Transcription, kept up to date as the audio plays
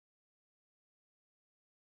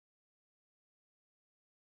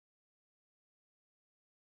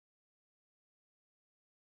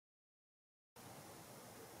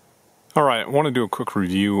Alright, I want to do a quick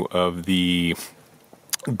review of the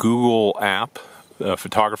Google app,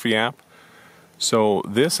 photography app. So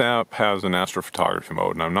this app has an astrophotography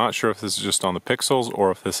mode, and I'm not sure if this is just on the pixels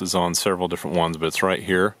or if this is on several different ones, but it's right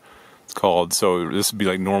here. It's called, so this would be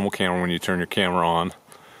like normal camera when you turn your camera on.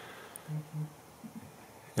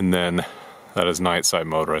 And then that is night side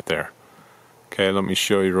mode right there. Okay, let me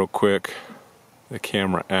show you real quick the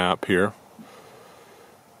camera app here.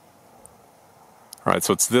 Alright,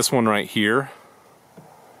 so it's this one right here.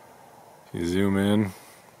 You zoom in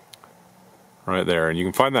right there, and you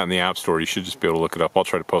can find that in the App Store. You should just be able to look it up. I'll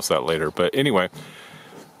try to post that later. But anyway,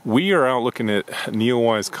 we are out looking at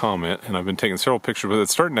Neowise Comet, and I've been taking several pictures, but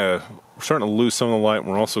it's starting to lose some of the light.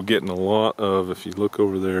 And we're also getting a lot of, if you look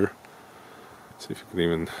over there, see if you can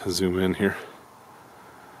even zoom in here.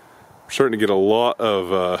 We're starting to get a lot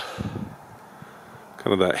of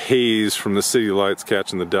kind of that haze from the city lights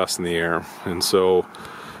catching the dust in the air, and so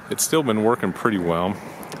it's still been working pretty well.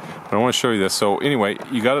 But I want to show you this. So anyway,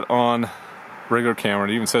 you got it on regular camera.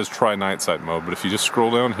 It even says try night side mode, but if you just scroll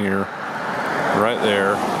down here, right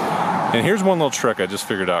there, and here's one little trick I just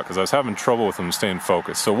figured out because I was having trouble with them staying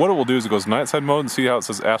focused. So what it will do is it goes night side mode, and see how it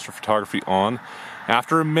says astrophotography on.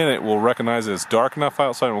 After a minute, we'll recognize that it's dark enough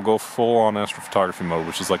outside, and we'll go full on astrophotography mode,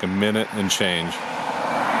 which is like a minute and change.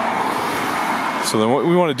 So then what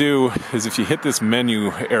we want to do is, if you hit this menu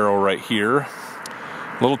arrow right here,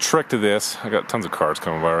 a little trick to this, I got tons of cars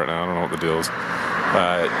coming by right now, I don't know what the deal is.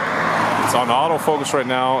 It's on autofocus right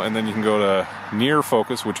now, and then you can go to near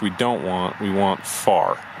focus, which we don't want, we want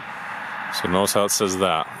far. So notice how it says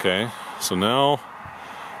that, okay? So now,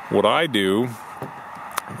 what I do,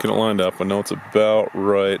 get it lined up, I know it's about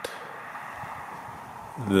right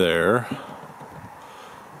there.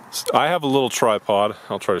 I have a little tripod.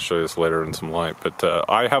 I'll try to show you this later in some light, but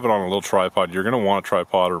I have it on a little tripod. You're going to want a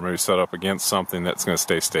tripod, or maybe set up against something that's going to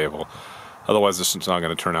stay stable. Otherwise, this is not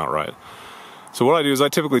going to turn out right. So what I do is I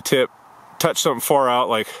typically touch something far out,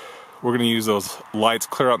 like we're going to use those lights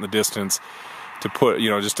clear out in the distance to put,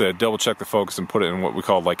 just to double check the focus and put it in what we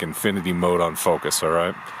call like infinity mode on focus, all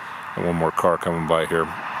right? And one more car coming by here.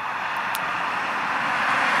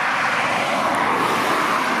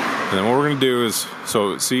 And then what we're going to do is,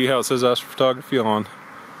 so see how it says astrophotography on?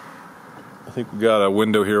 I think we got a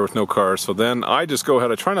window here with no cars. So then I just go ahead,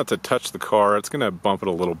 I try not to touch the car. It's going to bump it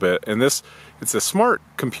a little bit. And it's a smart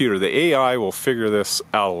computer. The AI will figure this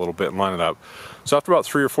out a little bit and line it up. So after about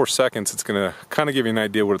 3 or 4 seconds, it's going to kind of give you an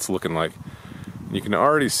idea what it's looking like. You can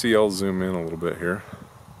already see, I'll zoom in a little bit here.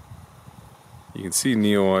 You can see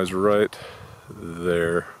Neowise right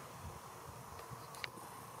there.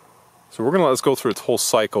 So we're going to let this go through its whole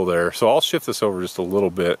cycle there. So I'll shift this over just a little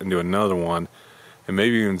bit and do another one, and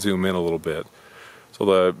maybe even zoom in a little bit. So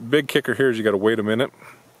the big kicker here is you got to wait a minute,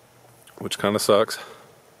 which kind of sucks.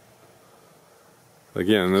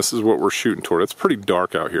 Again, this is what we're shooting toward. It's pretty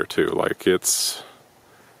dark out here too. Like it's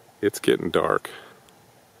getting dark.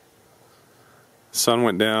 Sun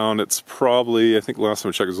went down. It's probably, I think last time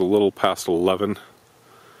I checked, it was a little past 11.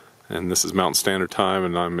 And this is Mountain Standard Time,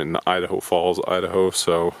 and I'm in Idaho Falls, Idaho,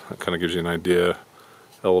 so that kind of gives you an idea,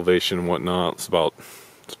 elevation and whatnot. It's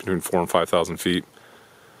between 4,000 and 5,000 feet.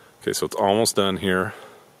 Okay, so it's almost done here.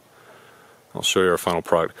 I'll show you our final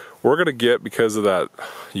product. We're going to get, because of that,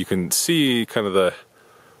 you can see kind of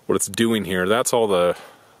what it's doing here. That's all the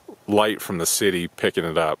light from the city picking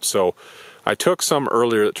it up. So I took some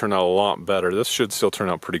earlier that turned out a lot better. This should still turn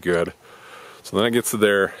out pretty good. So then it gets to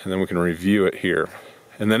there, and then we can review it here.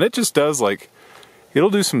 And then it just does, like,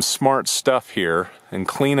 it'll do some smart stuff here and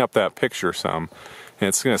clean up that picture some. And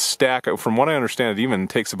it's going to stack up. From what I understand, it even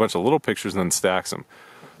takes a bunch of little pictures and then stacks them.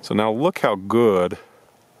 So now look how good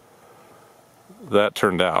that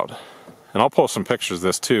turned out. And I'll post some pictures of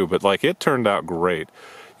this too, but like it turned out great.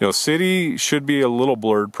 City should be a little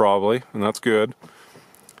blurred probably, and that's good.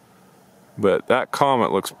 But that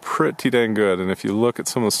comet looks pretty dang good. And if you look at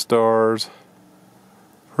some of the stars,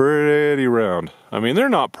 pretty round. I mean, they're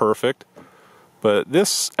not perfect, but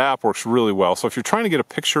this app works really well. So if you're trying to get a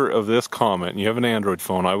picture of this comet and you have an Android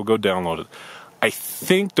phone, I would go download it. I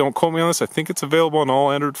think, don't quote me on this, I think it's available on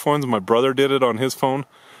all Android phones. My brother did it on his phone.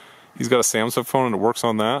 He's got a Samsung phone and it works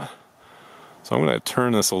on that. So I'm going to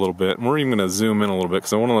turn this a little bit, and we're even going to zoom in a little bit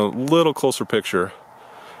because I want a little closer picture.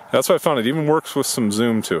 That's why I found it even works with some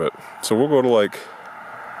zoom to it. So we'll go to like,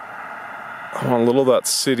 I want a little of that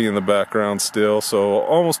city in the background still, so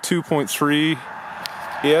almost 2.3-ish.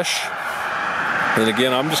 And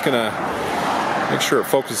again, I'm just gonna make sure it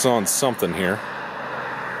focuses on something here.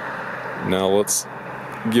 Now let's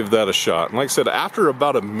give that a shot. And like I said, after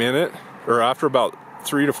about a minute, or after about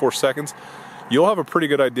 3 to 4 seconds, you'll have a pretty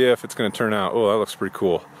good idea if it's gonna turn out, oh, that looks pretty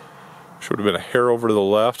cool. Should have been a hair over to the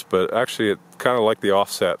left, but actually it kind of like the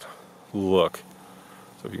offset look.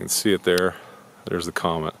 So if you can see it there, there's the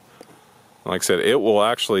comet. Like I said, it will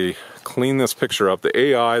actually clean this picture up. The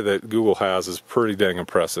AI that Google has is pretty dang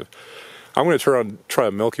impressive. I'm going to try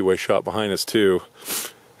a Milky Way shot behind us too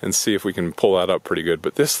and see if we can pull that up pretty good.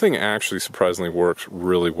 But this thing actually surprisingly works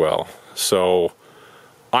really well. So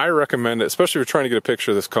I recommend it, especially if you're trying to get a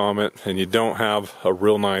picture of this comet and you don't have a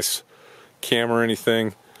real nice camera or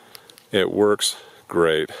anything. It works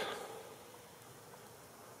great.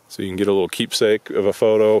 So you can get a little keepsake of a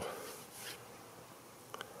photo.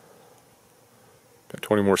 Got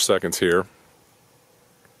 20 more seconds here.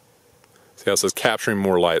 See how it says capturing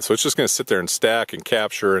more light. So it's just going to sit there and stack and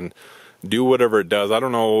capture and do whatever it does. I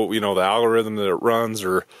don't know, the algorithm that it runs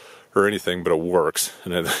or anything, but it works.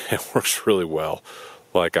 And it works really well.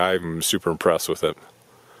 Like, I'm super impressed with it.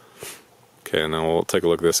 Okay, now we'll take a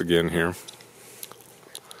look at this again here.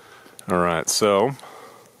 Alright, so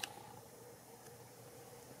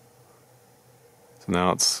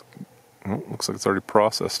now it's, looks like it's already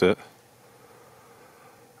processed it.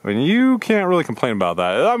 I mean, you can't really complain about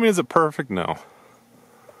that. I mean, is it perfect? No.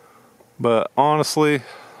 But honestly,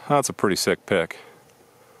 that's a pretty sick pic.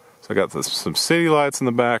 So I got some city lights in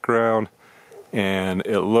the background, and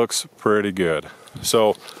it looks pretty good.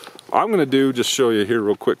 So I'm going to just show you here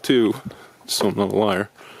real quick too, so I'm not a liar.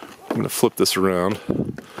 I'm going to flip this around.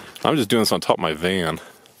 I'm just doing this on top of my van.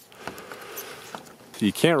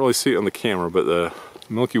 You can't really see it on the camera, but the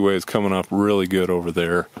Milky Way is coming up really good over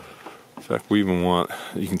there. In fact, we even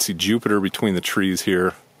you can see Jupiter between the trees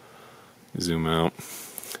here. Zoom out.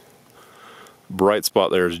 Bright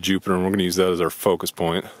spot there is Jupiter, and we're going to use that as our focus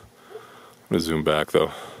point. I'm going to zoom back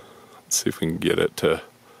though. Let's see if we can get it to...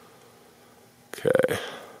 Okay.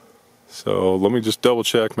 So let me just double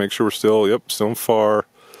check, make sure we're still, yep, still far.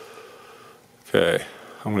 Okay,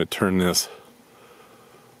 I'm going to turn this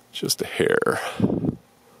just a hair.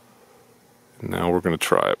 And now we're going to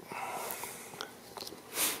try it.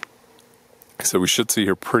 So we should see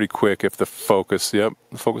here pretty quick if the focus, yep,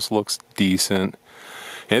 the focus looks decent.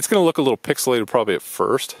 And it's going to look a little pixelated probably at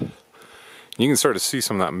first. You can start to see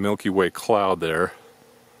some of that Milky Way cloud there.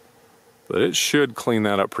 But it should clean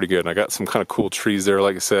that up pretty good. And I got some kind of cool trees there,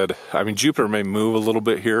 like I said. I mean, Jupiter may move a little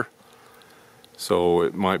bit here, so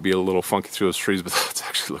it might be a little funky through those trees, but that's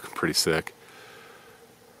actually looking pretty sick.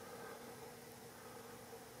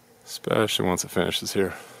 Especially once it finishes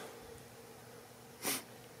here.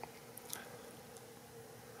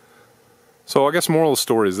 So I guess moral of the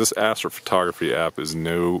story is this astrophotography app is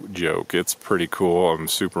no joke. It's pretty cool. I'm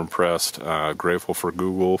super impressed. Grateful for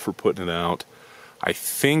Google for putting it out. I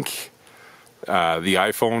think the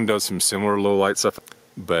iPhone does some similar low light stuff,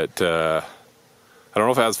 but I don't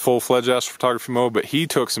know if it has full-fledged astrophotography mode, but he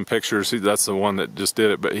took some pictures. That's the one that just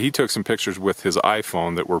did it, but he took some pictures with his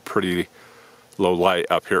iPhone that were pretty low light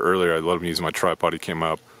up here earlier. I let him use my tripod. He came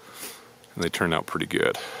up, and they turned out pretty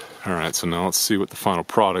good. All right, so now let's see what the final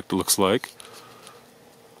product looks like.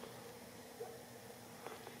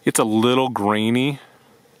 It's a little grainy.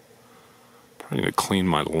 I need to clean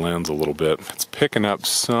my lens a little bit. It's picking up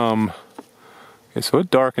some. Okay, so it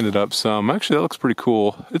darkened it up some. Actually, that looks pretty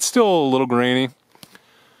cool. It's still a little grainy,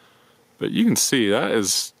 but you can see that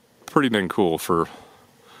is pretty dang cool for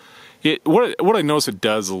it. What I notice it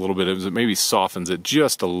does a little bit is it maybe softens it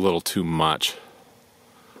just a little too much.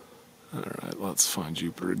 All right, let's find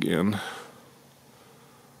Jupiter again.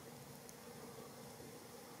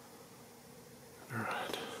 All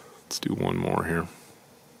right, let's do one more here.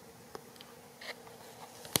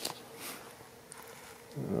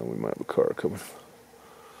 We might have a car coming.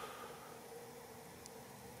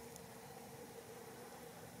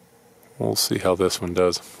 We'll see how this one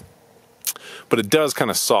does. But it does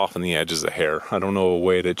kind of soften the edges of hair. I don't know a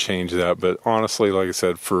way to change that, but honestly, like I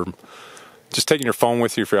said, for just taking your phone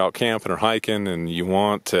with you if you're out camping or hiking and you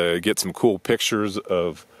want to get some cool pictures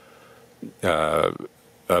of the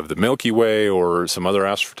Milky Way or some other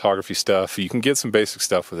astrophotography stuff, you can get some basic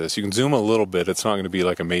stuff with this. You can zoom a little bit. It's not going to be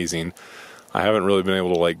like amazing. I haven't really been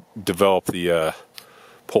able to like develop the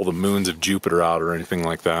pull the moons of Jupiter out or anything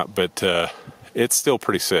like that, but it's still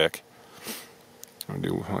pretty sick.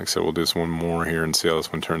 Like I said, we'll do this one more here and see how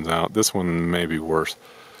this one turns out. This one may be worse.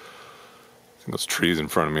 I think those trees in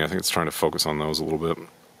front of me, I think it's trying to focus on those a little bit.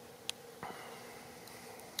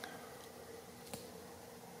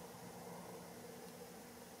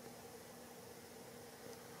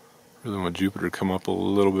 Really want Jupiter to come up a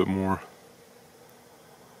little bit more.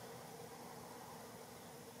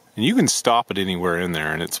 And you can stop it anywhere in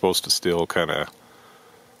there and it's supposed to still kind of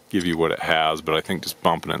give you what it has, but I think just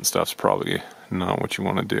bumping it and stuff's probably not what you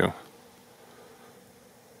want to do.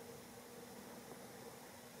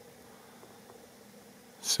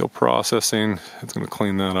 Still processing. It's going to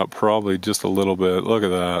clean that up probably just a little bit. Look at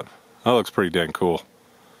that. That looks pretty dang cool.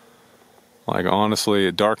 Like honestly,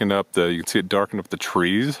 it darkened up you can see it darkened up the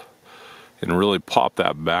trees and really popped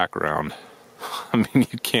that background. I mean,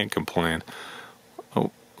 you can't complain.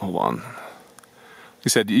 Oh, hold on. Like I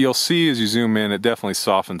said, you'll see as you zoom in, it definitely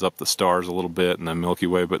softens up the stars a little bit in the Milky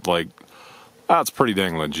Way, but like, that's pretty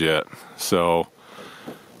dang legit. So,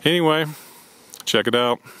 anyway, check it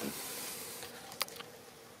out.